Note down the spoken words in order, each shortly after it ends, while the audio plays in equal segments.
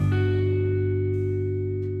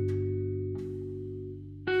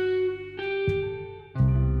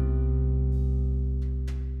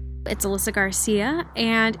It's Alyssa Garcia,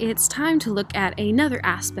 and it's time to look at another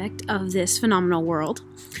aspect of this phenomenal world.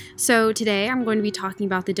 So today I'm going to be talking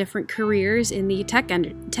about the different careers in the tech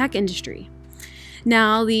industry.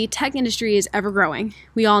 Now, the tech industry is ever growing.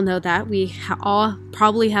 We all know that. We all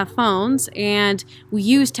probably have phones, and we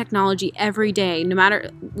use technology every day, no matter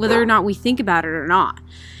whether or not we think about it or not.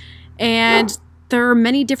 And there are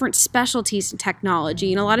many different specialties in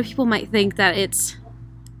technology, and a lot of people might think that it's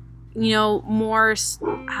more,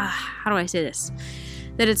 how do I say this?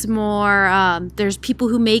 That it's more, there's people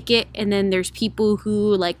who make it, and then there's people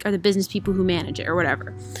who are the business people who manage it or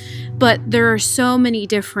whatever. But there are so many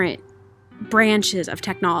different branches of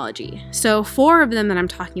technology. So 4 of them that I'm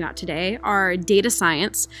talking about today are data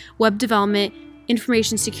science, web development,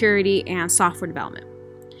 information security, and software development.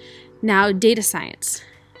 Now, data science.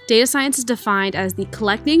 Data science is defined as the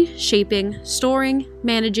collecting, shaping, storing,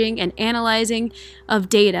 managing, and analyzing of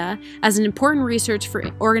data as an important research for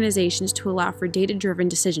organizations to allow for data-driven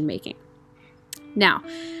decision-making. Now,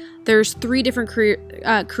 there's 3 different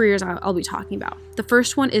careers I'll be talking about. The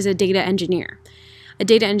first one is a data engineer. A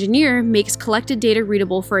data engineer makes collected data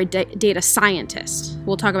readable for a data scientist.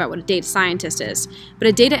 We'll talk about what a data scientist is. But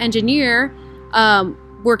a data engineer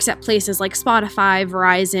works at places like Spotify,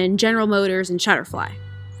 Verizon, General Motors, and Shutterfly.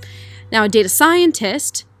 Now, a data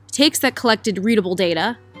scientist takes that collected readable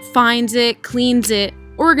data, finds it, cleans it,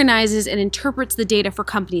 organizes, and interprets the data for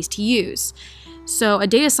companies to use. So a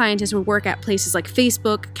data scientist would work at places like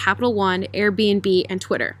Facebook, Capital One, Airbnb, and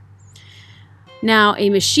Twitter. Now, a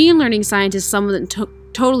machine learning scientist is something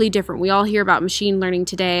totally different. We all hear about machine learning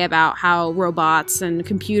today, about how robots and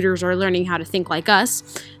computers are learning how to think like us.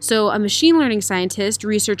 So a machine learning scientist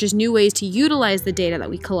researches new ways to utilize the data that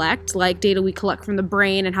we collect, like data we collect from the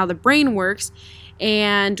brain and how the brain works,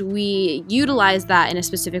 and we utilize that in a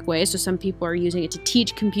specific way. So some people are using it to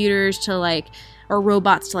teach computers or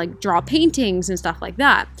robots to draw paintings and stuff like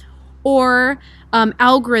that. Or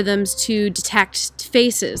algorithms to detect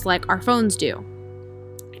faces like our phones do.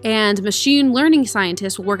 And machine learning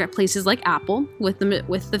scientists will work at places like Apple with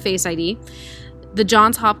the Face ID, the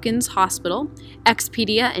Johns Hopkins Hospital,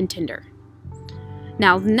 Expedia, and Tinder.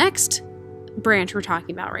 Now, the next branch we're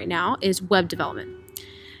talking about right now is web development.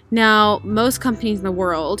 Now, most companies in the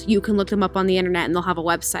world, you can look them up on the internet and they'll have a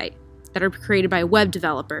website that are created by web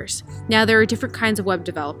developers. Now, there are different kinds of web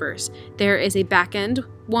developers. There is a back-end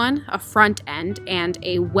one, a front-end, and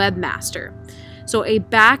a webmaster. So a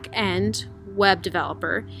back-end web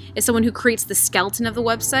developer is someone who creates the skeleton of the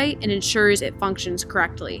website and ensures it functions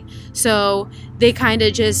correctly. So they kind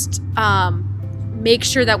of just make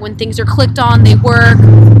sure that when things are clicked on, they work.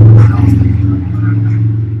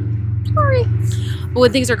 Sorry. But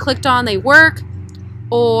when things are clicked on, they work.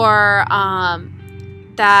 Or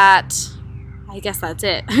that, I guess that's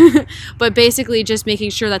it. But basically just making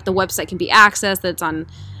sure that the website can be accessed,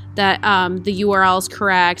 that the URL is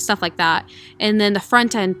correct, stuff like that. And then the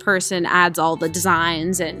front-end person adds all the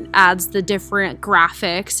designs and adds the different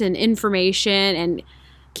graphics and information and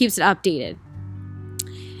keeps it updated.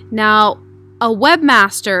 Now, a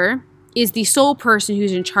webmaster is the sole person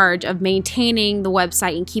who's in charge of maintaining the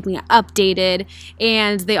website and keeping it updated,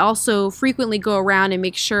 and they also frequently go around and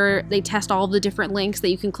make sure they test all the different links that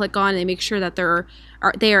you can click on, and they make sure that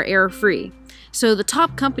they are error-free. So the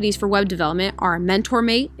top companies for web development are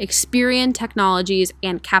MentorMate, Experian Technologies,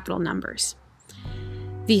 and Capital Numbers.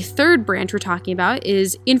 The third branch we're talking about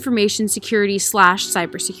is information security /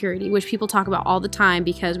 cybersecurity, which people talk about all the time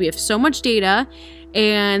because we have so much data,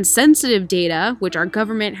 and sensitive data, which our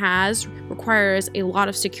government requires a lot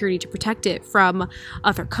of security to protect it from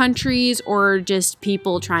other countries or just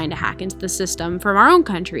people trying to hack into the system from our own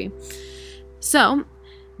country. So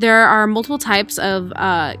there are multiple types of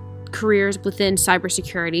careers within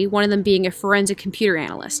cybersecurity, one of them being a forensic computer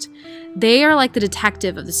analyst. They are like the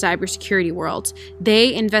detective of the cybersecurity world.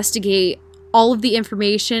 They investigate all of the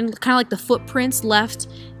information, kind of like the footprints left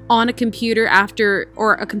on a computer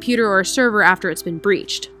or a server after it's been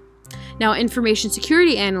breached. Now, information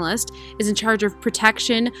security analyst is in charge of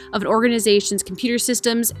protection of an organization's computer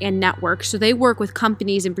systems and networks. So they work with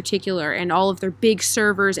companies in particular and all of their big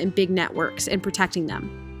servers and big networks and protecting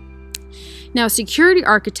them. Now, security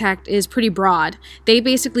architect is pretty broad. They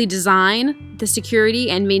basically design the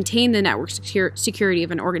security and maintain the network security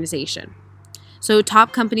of an organization. So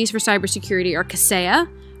top companies for cybersecurity are Kaseya,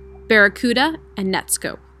 Barracuda, and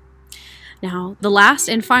Netskope. Now, the last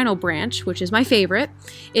and final branch, which is my favorite,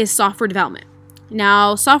 is software development.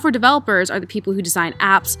 Now, software developers are the people who design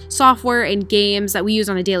apps, software, and games that we use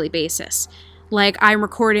on a daily basis. Like, I'm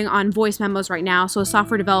recording on voice memos right now, so a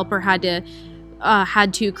software developer had to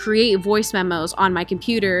had to create voice memos on my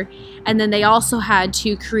computer, and then they also had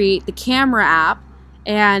to create the camera app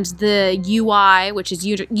and the UI, which is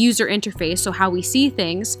user interface, so how we see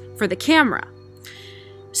things for the camera.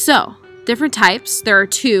 So, different types. There are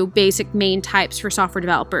two basic main types for software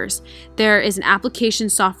developers. There is an application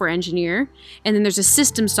software engineer, and then there's a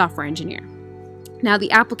system software engineer. Now,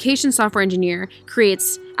 the application software engineer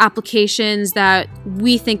creates applications that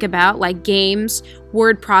we think about, like games,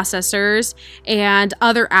 word processors, and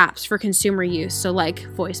other apps for consumer use, so like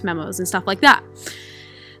voice memos and stuff like that.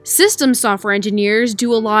 System software engineers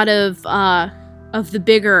do a lot of the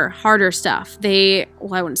bigger, harder stuff. I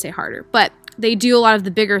wouldn't say harder, but they do a lot of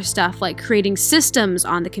the bigger stuff, like creating systems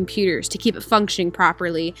on the computers to keep it functioning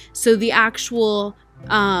properly. So the actual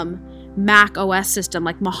Mac OS system,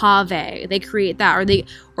 like Mojave, they create that,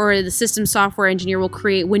 or the system software engineer will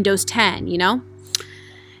create Windows 10, you know?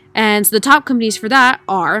 And so the top companies for that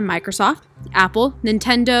are Microsoft, Apple,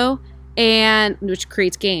 Nintendo, and which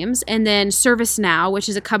creates games, and then ServiceNow, which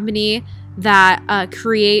is a company that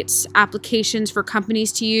creates applications for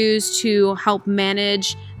companies to use to help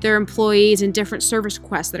manage their employees and different service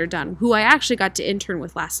requests that are done, who I actually got to intern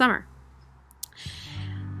with last summer.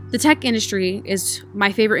 The tech industry is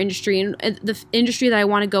my favorite industry, and the industry that I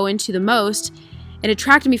want to go into the most. It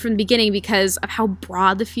attracted me from the beginning because of how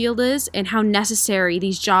broad the field is and how necessary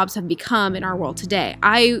these jobs have become in our world today.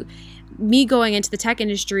 Me going into the tech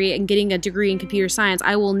industry and getting a degree in computer science,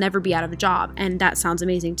 I will never be out of a job, and that sounds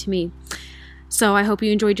amazing to me. So I hope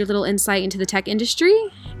you enjoyed your little insight into the tech industry,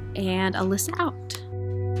 and Alyssa out.